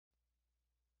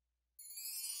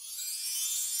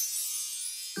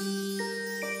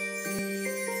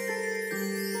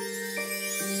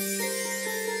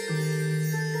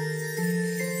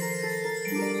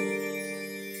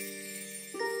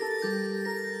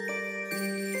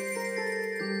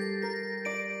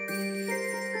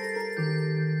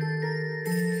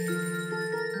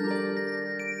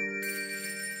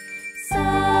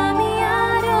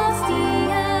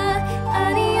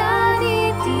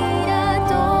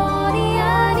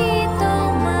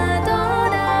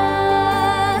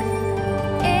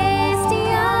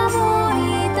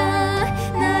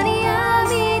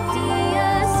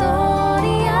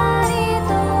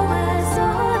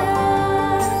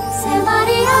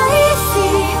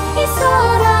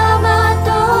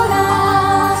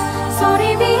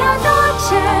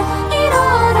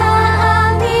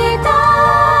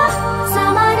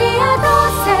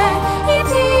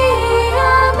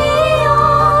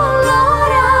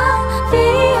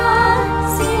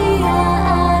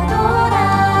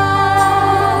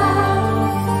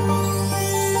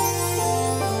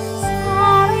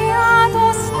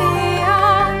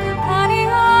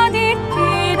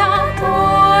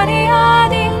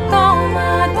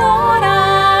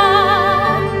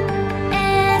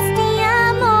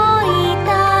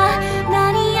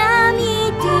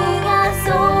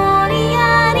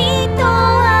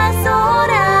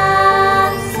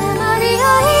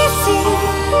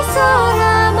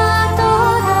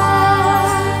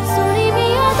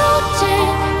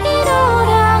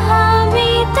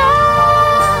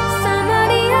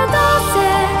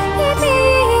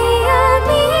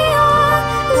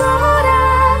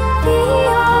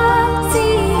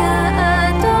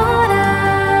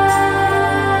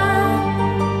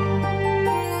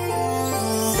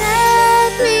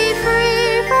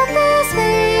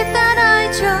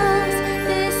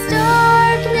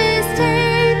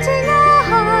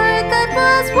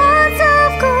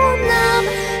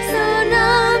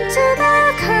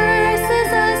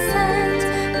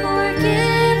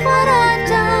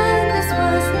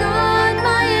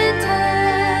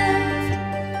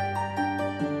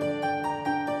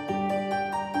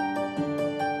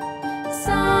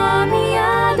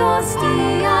Samia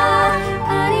dostia,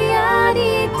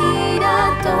 ariadi tira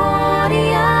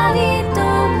toriadi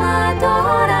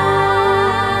tomadora.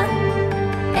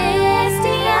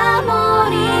 Estia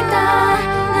morita,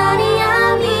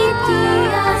 nariami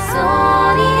tia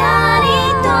soriari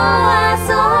to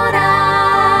asora.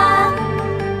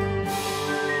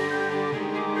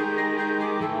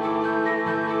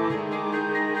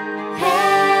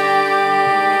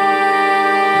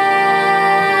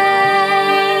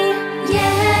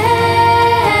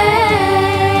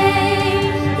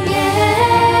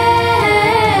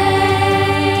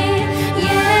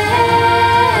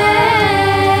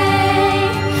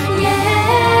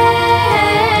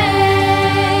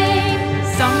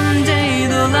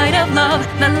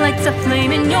 That lights a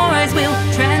flame in your eyes will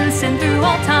transcend through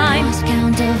all time. Lost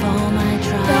count of all my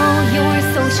trials. Though your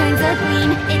soul shines a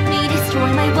gleam, it may destroy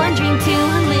my one dream to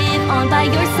live on by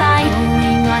your side.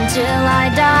 Going on till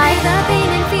I die. The pain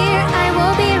and fear, I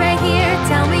will be right here.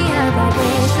 Tell me how that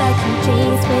wish I can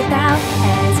chase without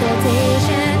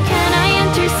hesitation. Can I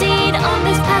intercede on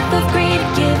this path of greed,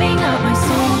 giving up my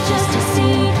soul just to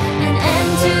see an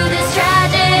end to this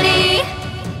tragedy?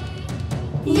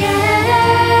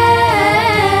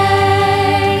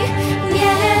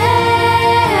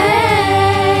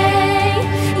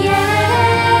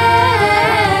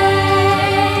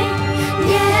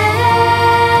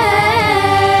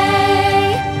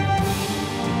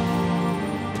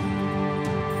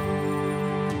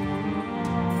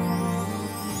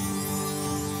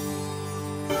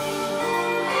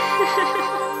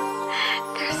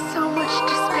 There's so much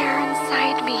despair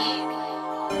inside me.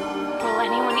 Will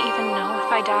anyone even know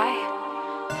if I die?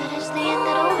 That is the end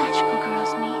that all magical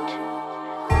girls meet.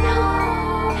 No,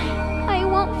 I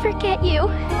won't forget you.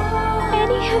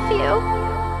 Any of you.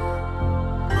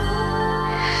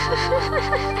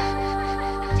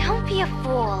 Don't be a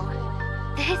fool.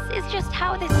 This is just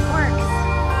how this works.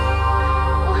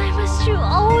 Why must you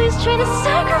always try to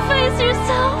sacrifice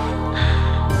yourself?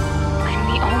 I'm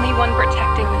the only one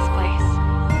protecting this place.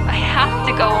 I have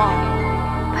to go on.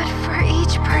 But for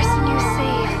each person you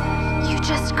save, you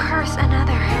just curse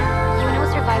another. You know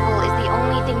survival is the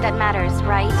only thing that matters,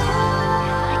 right? If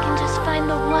I can just find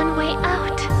the one way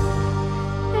out,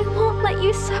 I won't let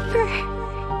you suffer.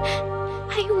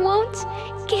 I won't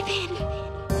give in.